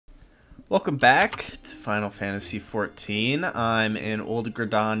Welcome back to Final Fantasy XIV. I'm in Old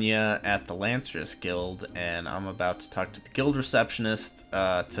Gridania at the Lancers Guild, and I'm about to talk to the guild receptionist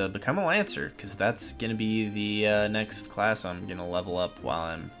to become a Lancer, because that's going to be the next class I'm going to level up while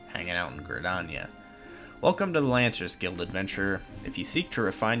I'm hanging out in Gridania. Welcome to the Lancers Guild, adventurer. If you seek to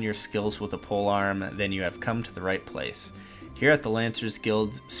refine your skills with a polearm, then you have come to the right place. Here at the Lancers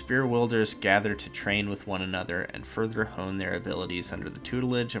Guild, spear wielders gather to train with one another and further hone their abilities under the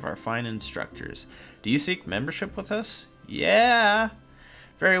tutelage of our fine instructors. Do you seek membership with us? Yeah!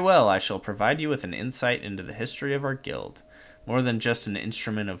 Very well, I shall provide you with an insight into the history of our guild. More than just an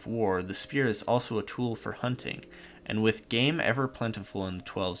instrument of war, the spear is also a tool for hunting, and with game ever plentiful in the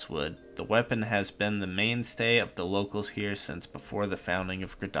Twelves Wood, the weapon has been the mainstay of the locals here since before the founding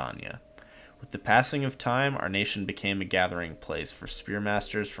of Gridania. With the passing of time, our nation became a gathering place for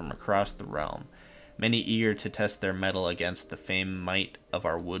spearmasters from across the realm, many eager to test their mettle against the famed might of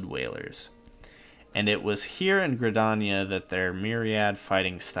our wood whalers. And it was here in Gridania that their myriad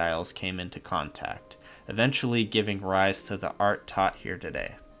fighting styles came into contact, eventually giving rise to the art taught here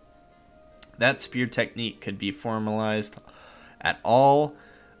today. That spear technique could be formalized at all,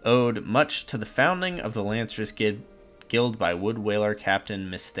 owed much to the founding of the Lancers Guild by wood whaler Captain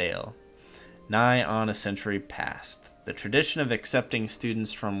Mistale. Nigh on a century past. The tradition of accepting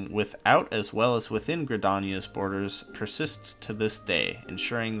students from without as well as within Gridania's borders persists to this day,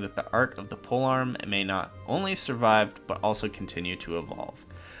 ensuring that the art of the polearm may not only survive but also continue to evolve.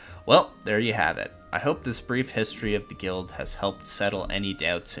 Well, there you have it. I hope this brief history of the guild has helped settle any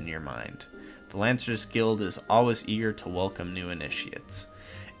doubts in your mind. The Lancers Guild is always eager to welcome new initiates.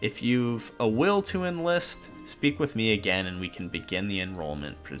 If you've a will to enlist, speak with me again and we can begin the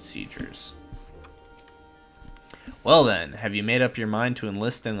enrollment procedures. Well then, have you made up your mind to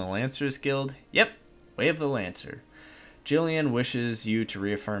enlist in the Lancers Guild? Yep, Way of the Lancer. Jillian wishes you to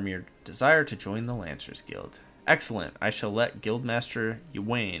reaffirm your desire to join the Lancers Guild. Excellent, I shall let Guildmaster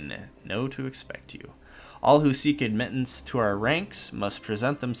Ywain know to expect you. All who seek admittance to our ranks must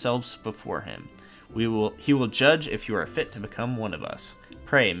present themselves before him. He will judge if you are fit to become one of us.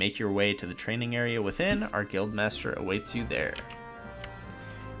 Pray, make your way to the training area within. Our Guildmaster awaits you there.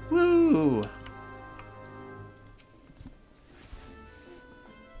 Woo!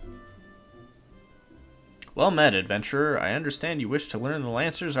 Well met, adventurer. I understand you wish to learn the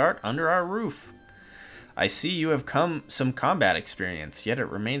Lancer's art under our roof. I see you have some combat experience, yet it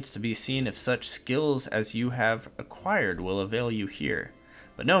remains to be seen if such skills as you have acquired will avail you here.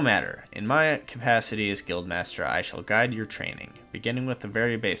 But no matter. In my capacity as Guildmaster, I shall guide your training, beginning with the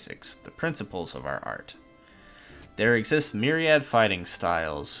very basics, the principles of our art. There exist myriad fighting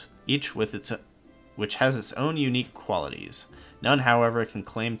styles, each which has its own unique qualities. None, however, can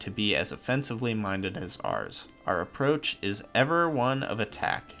claim to be as offensively minded as ours. Our approach is ever one of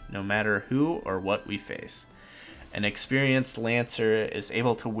attack, no matter who or what we face. An experienced Lancer is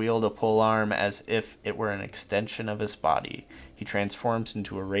able to wield a polearm as if it were an extension of his body. He transforms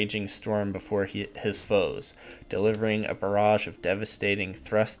into a raging storm before his foes, delivering a barrage of devastating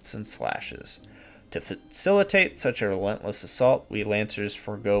thrusts and slashes. To facilitate such a relentless assault, we Lancers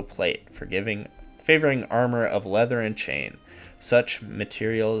forego plate, favoring armor of leather and chain. Such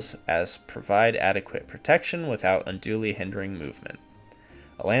materials as provide adequate protection without unduly hindering movement.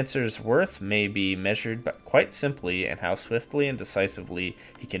 A Lancer's worth may be measured quite simply in how swiftly and decisively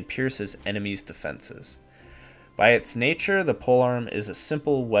he can pierce his enemy's defenses. By its nature, the polearm is a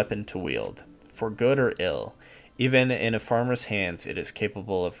simple weapon to wield, for good or ill. Even in a farmer's hands, it is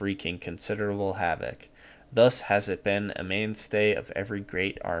capable of wreaking considerable havoc. Thus has it been a mainstay of every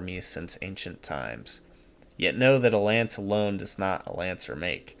great army since ancient times. Yet know that a lance alone does not a Lancer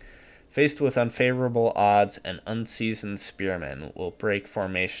make. Faced with unfavorable odds, an unseasoned spearman will break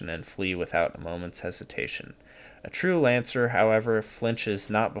formation and flee without a moment's hesitation. A true Lancer, however, flinches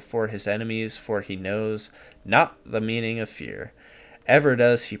not before his enemies, for he knows not the meaning of fear. Ever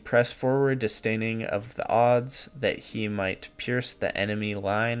does he press forward, disdaining of the odds that he might pierce the enemy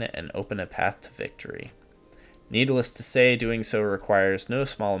line and open a path to victory. Needless to say, doing so requires no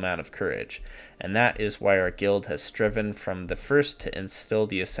small amount of courage, and that is why our guild has striven from the first to instill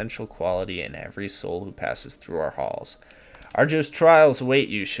the essential quality in every soul who passes through our halls. Arduous trials await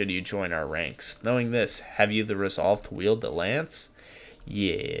you should you join our ranks. Knowing this, have you the resolve to wield the lance?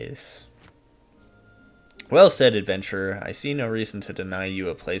 Yes. Well said, adventurer. I see no reason to deny you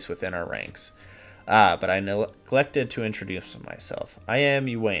a place within our ranks. But I neglected to introduce myself. I am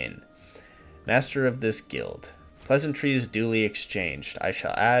Ywain, master of this guild. Pleasantries duly exchanged, I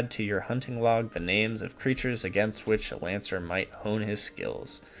shall add to your hunting log the names of creatures against which a Lancer might hone his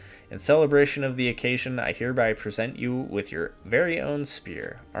skills. In celebration of the occasion, I hereby present you with your very own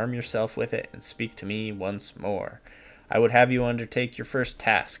spear. Arm yourself with it and speak to me once more. I would have you undertake your first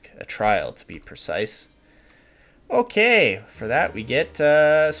task, a trial to be precise. Okay, for that we get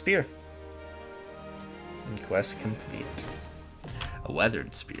a spear. Quest complete. A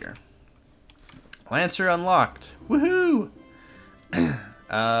weathered spear. Lancer unlocked. Woohoo!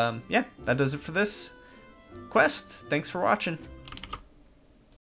 Yeah, that does it for this quest. Thanks for watching.